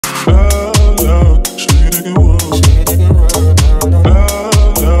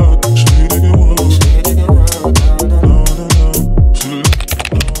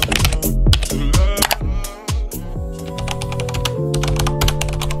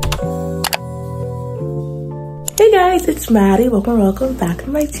Hey guys, it's Maddie. Welcome back to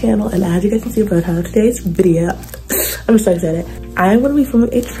my channel. And as you guys can see by the title of today's video, I'm so excited. I am going to be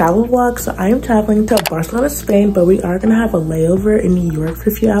filming a travel vlog. So I am traveling to Barcelona, Spain, but we are going to have a layover in New York for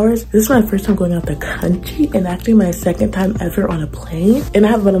a few hours. This is my first time going out the country and actually my second time ever on a plane. And I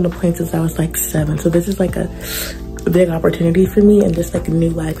haven't been on a plane since I was like 7. So this is like a big opportunity for me and just like a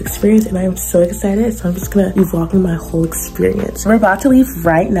new life experience, and I am so excited. So I'm just gonna be vlogging my whole experience. We're about to leave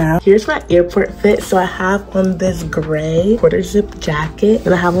right now. Here's my airport fit. So I have on this gray quarter zip jacket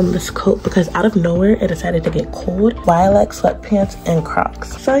and I have on this coat because out of nowhere it decided to get cold. Lilac sweatpants and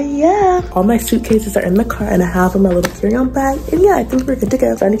Crocs. So yeah, all my suitcases are in the car and I have on my little carry-on bag, and yeah, I think we're good to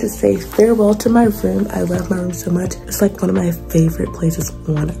go. So I need to say farewell to my room. I love my room so much. It's like one of my favorite places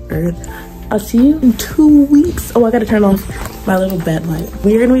on earth. I'll see you in 2 weeks. Oh, I gotta turn off my little bed light.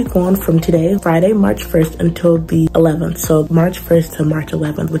 We're gonna be gone from today, Friday, March 1st until the 11th. So March 1st to March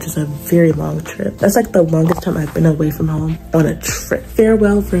 11th, which is a very long trip. That's like the longest time I've been away from home on a trip.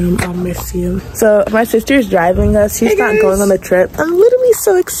 Farewell, room. I'll miss you. So my sister's driving us. She's not going on the trip. I'm literally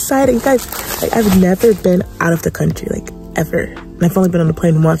so excited. You guys, like, I've never been out of the country, like, ever. And I've only been on the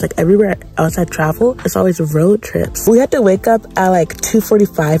plane once. Like, everywhere else I travel, it's always road trips. We had to wake up at like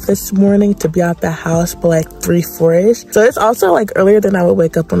 2:45 this morning to be out the house by like 3-4ish. So it's also like earlier than I would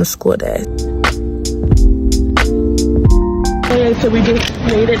wake up on a school day. Okay, so we just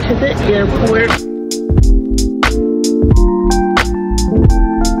made it to the airport.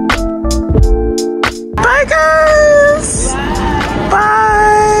 Bye guys! Bye!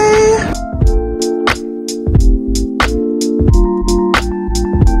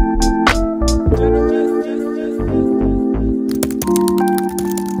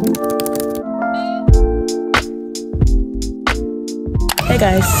 Hey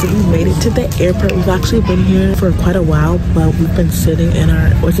guys, so we made it to the airport. We've actually been here for quite a while, but we've been sitting in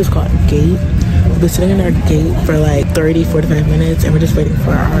our, what's this called, gate? We've been sitting in our gate for like 30-45 minutes and we're just waiting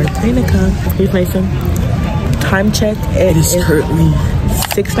for our plane to come. Here's Mason. Time check. It is currently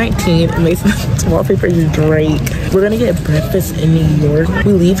 6:19 and Mason's wallpaper is Drake. We're gonna get breakfast in New York.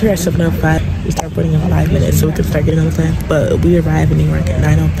 We leave here at 7:05. We start boarding in 5 minutes so we can start getting on the plane. But we arrive in New York at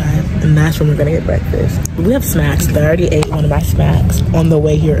 9:05 and that's when we're gonna get breakfast. We have snacks. I already ate one of my snacks on the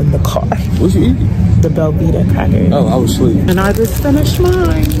way here in the car. What's you eating? The Belvita cracker. Oh, I was asleep. And I just finished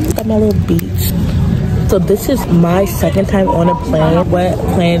mine. Got my little beach. So this is my second time on a plane. What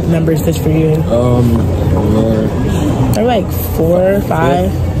plane number is this for you? They're like 4,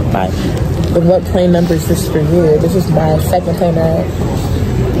 5, 5. But what plane number is this for you? This is my second plane ride.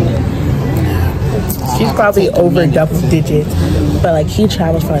 She's probably over double digits, but like he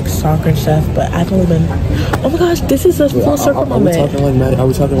travels for like soccer and stuff. But I've only been. Oh my gosh, this is a full circle moment. Are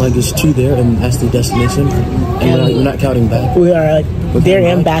we talking like it's 2 there and that's the destination, and we're not counting back? We are like there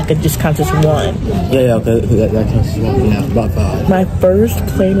and back. It just counts as 1. Yeah, okay, that counts as 1. Yeah, about 5. My first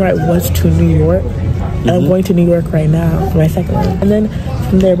plane ride was to New York. And I'm going to New York right now for my second one. And then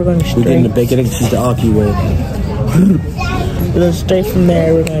from there we're going straight. We're getting the bacon. This is the Aki way. And then straight from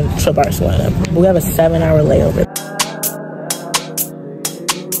there we're going to Barcelona. We have a 7-hour layover.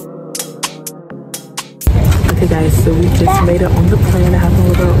 Okay guys, so we just made it on the plane. I have a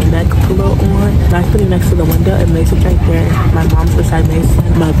little neck pillow on. I'm actually next to the window and Mason's right there. My mom's beside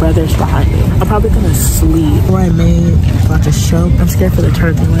Mason. My brother's behind me. I'm probably gonna sleep. Before I made watch a show. I'm scared for the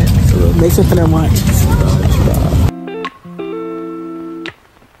turbulence. So Mason's gonna watch SpongeBob.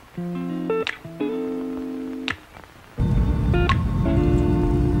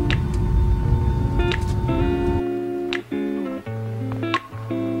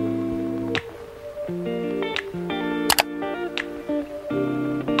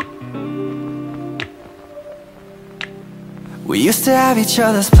 We used to have each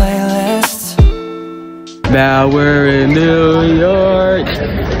other's playlists. Now we're in New York,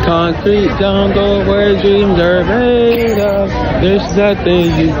 concrete jungle where dreams are made of. There's nothing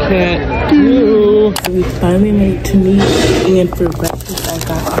you can't do. We finally made to meet, and for breakfast I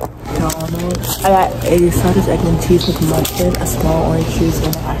got McDonald's. I got a sausage, egg, and cheese with mustard, a small orange juice,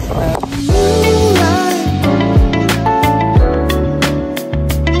 and a hash brown.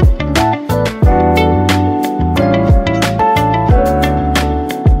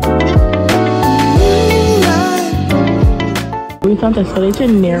 We found this really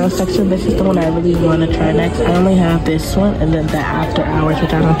narrow section. This is the one I really want to try next. I only have this one and then the after hours,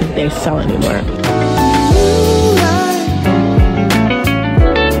 which I don't think they sell anymore.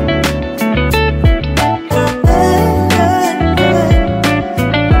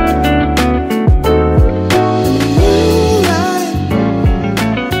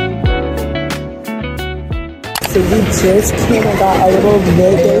 So we just came and got a little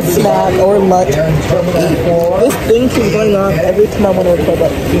midday snack or lunch. This thing keeps going on every time I want to record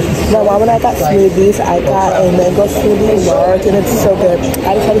it. My mom and I got smoothies. I got a mango smoothie large, and it's so good.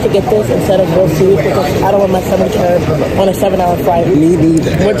 I decided to get this instead of real food because I don't want my stomach to turn on a 7-hour flight. Me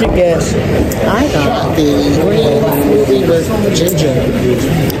neither. What'd you get? I got the green smoothie with ginger.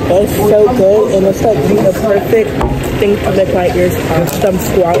 It's so good, and it's like the perfect thing to make my ears pop. So I'm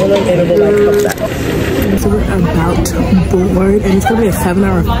swallowing and it'll like help that. So we're about to board, and it's gonna be a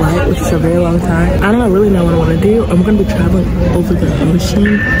 7-hour flight, which is a very long time. I don't really know what I want to do. I'm gonna be traveling over the ocean.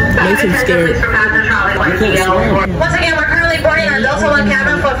 It makes me scared. Once again, we're currently boarding our Delta One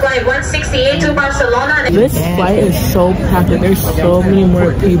cabin for flight 168 to Barcelona. This flight is so packed. There's so many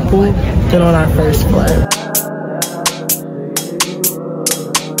more people than on our first flight.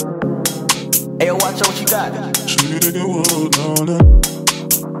 Hey, yo, watch out what you got.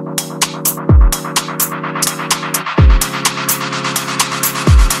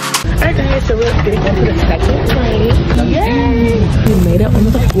 Alright guys, so we're getting into the second plane. Yay! We made it on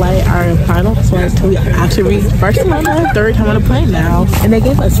the flight, our final flight till we actually reached Barcelona. Third time on a plane now. And they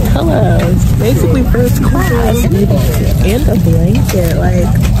gave us pillows, basically first class. And a blanket, like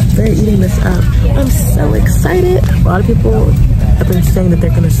they're eating this up. I'm so excited. A lot of people have been saying that they're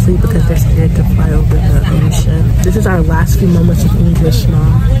gonna sleep because they're scared to fly over the ocean. This is our last few moments of English,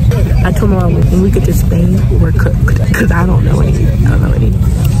 Mom. I told Mom when we get to Spain, we're cooked because I don't know any. I don't know any.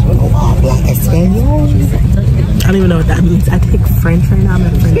 I don't even know what that means. I take French right now. I'm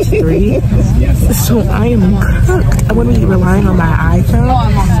in French 3. So I am cooked. I wouldn't be relying on my iPhone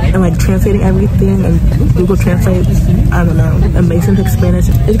and like translating everything and Google Translate. I don't know. Amazing to Spanish.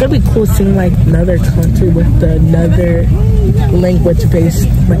 It's gonna be cool seeing like another country with another language-based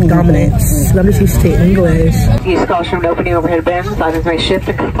like dominance. I'm just used to English. Use caution when opening overhead bins. Items may shift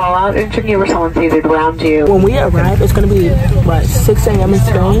and could fall out, entering you or someone seated around you. When we arrive, it's gonna be what, 6 a.m. in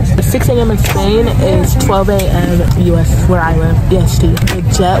Spain. 6 a.m. in Spain is 12 a.m. US, where I live. EST. The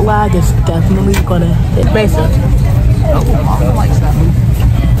jet lag is definitely gonna hit. Mason.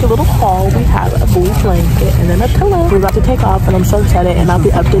 The little haul, we have a blue blanket and then a pillow. We're about to take off and I'm so excited, and I'll be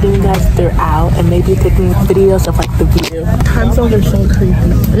updating you guys throughout and maybe taking videos of like the view. Time zones are so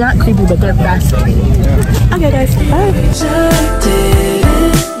creepy. Not creepy, but they're fascinating. Okay guys, bye.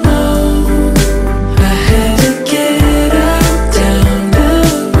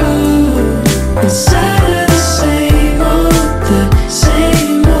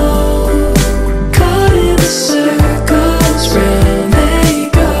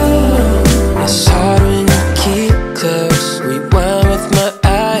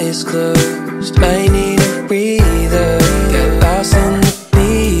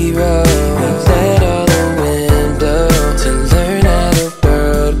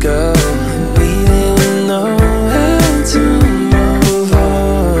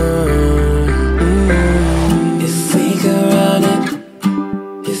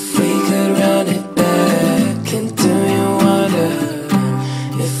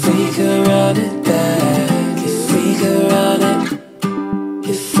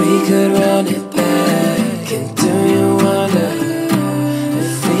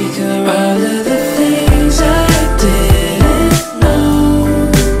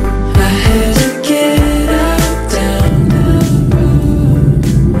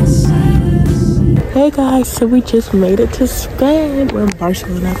 Hey guys, so we just made it to Spain. We're in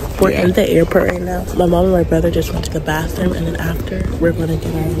Barcelona. We're at the airport right now. My mom and my brother just went to the bathroom, and then after we're gonna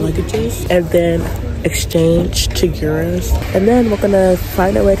get our luggages and then exchange to euros, and then we're gonna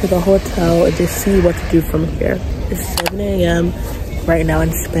find our way to the hotel and just see what to do from here. It's 7 a.m. right now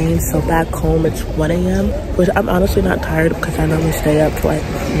in Spain, so back home it's 1 a.m. which I'm honestly not tired because I normally stay up to like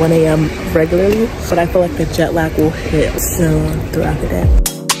 1 a.m. regularly, but I feel like the jet lag will hit soon throughout the day.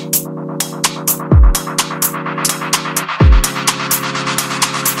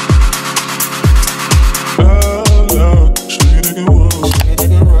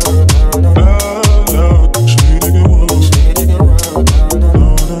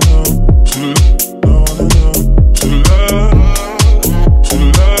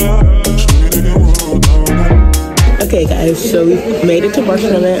 Okay guys, so we made it to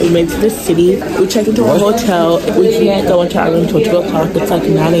Barcelona, we made it to the city, we checked into our hotel, we can't go into our room until 2 o'clock, it's like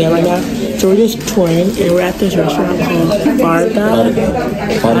 9 a.m. right now, so we're just touring, and we're at this restaurant called Barga.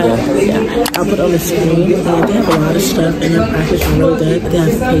 Yeah, I'll put on the screen, and they have a lot of stuff, and their prices are really good. They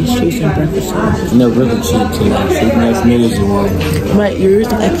have pastries and breakfast sandwiches. And they're really cheap too, so you can have meals you want. My ears,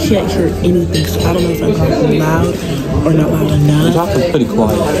 I can't hear anything, so I don't know if I'm talking loud or not loud enough. You're talking pretty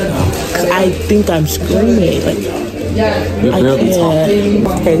quiet. Cause I think I'm screaming, like, You're barely talking.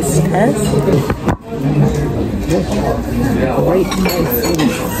 Taste test. I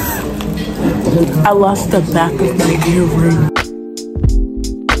lost the back of my earring.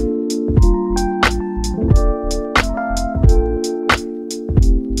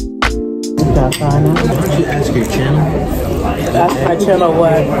 Did you ask your channel? That's my channel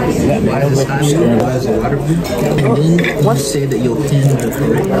what? And then once say that you'll pin the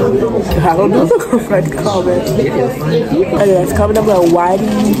correct comment. I don't know the correct comment. Anyways, comment down below, why do you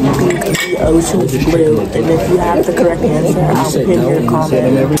think the ocean is blue? And if you have the correct answer, I'll pin your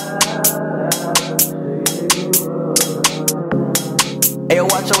comment. Hey, yo,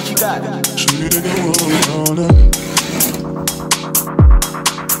 watch out what you got.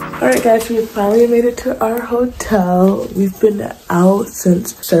 Alright guys, we finally made it to our hotel. We've been out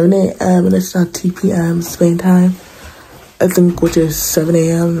since 7 a.m. and it's now 2 p.m. Spain time. I think, which is 7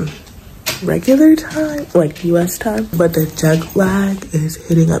 a.m. regular time, like US time. But the jet lag is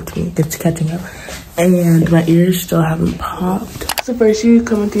hitting up to me. It's catching up. And my ears still haven't popped. So first you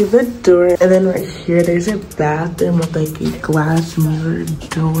come through the door, and then right here there's a bathroom with like a glass mirror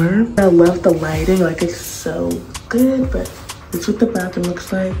door. I love the lighting, like it's so good, but this is what the bathroom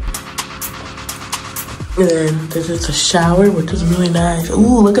looks like. And then there's just a shower, which is really nice.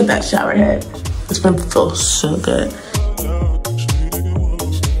 Ooh, look at that shower head. This one feels so good.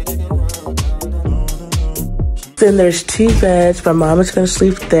 Then there's 2 beds. My mom is gonna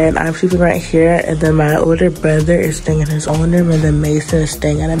sleep there and I'm sleeping right here. And then my older brother is staying in his own room, and then Mason is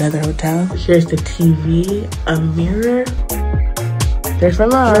staying at another hotel. Here's the TV, a mirror. There's my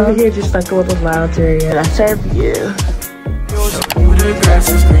mom. Over here, just like a little lounge area. And I serve you. The grass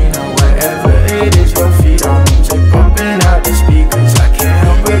is green or whatever it is, your feet on music pumping out the speakers. I can't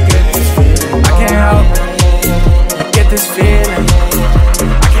help but get this feeling. I can't help but get this feeling.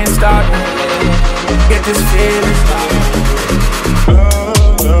 I can't stop get this feeling.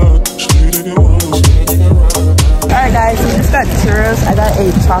 Alright guys, so we just got churros. I got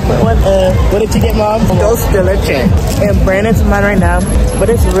a chocolate one. What did you get, Mom? Dos de leche. And Brandon's mine right now, but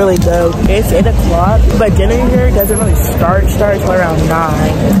it's really good. It's 8 o'clock, but dinner here doesn't really start till around 9.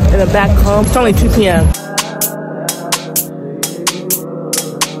 And then back home, it's only 2 p.m.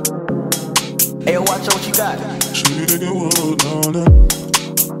 Hey, yo, watch out what you got.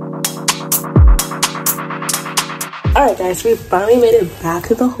 Alright guys, we finally made it back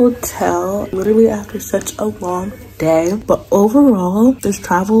to the hotel, literally after such a long day. But overall, this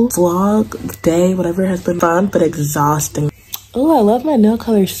travel vlog, day, whatever, has been fun but exhausting. Oh, I love my nail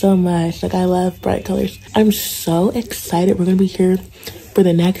color so much. Like, I love bright colors. I'm so excited. We're gonna be here for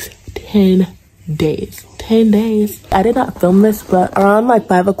the next 10 days. 10 days. I did not film this, but around like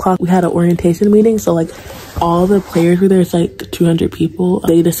 5 o'clock, we had an orientation meeting. So like all the players were there. It's like 200 people.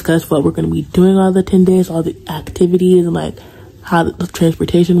 They discussed what we're going to be doing all the 10 days, all the activities, and like how the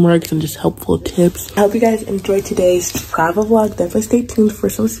transportation works, and just helpful tips. I hope you guys enjoyed today's travel vlog. Definitely stay tuned for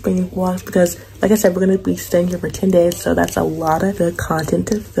some Spain vlogs because, like I said, we're going to be staying here for 10 days. So that's a lot of good content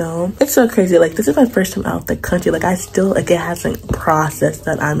to film. It's so crazy. Like, this is my first time out the country. Like, I still, like, it hasn't processed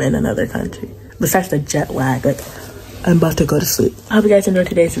that I'm in another country. Besides the jet lag, like, I'm about to go to sleep. I hope you guys enjoyed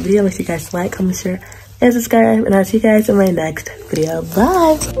today's video. Make sure you guys like, comment, share, and subscribe. And I'll see you guys in my next video.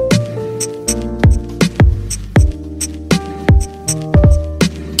 Bye!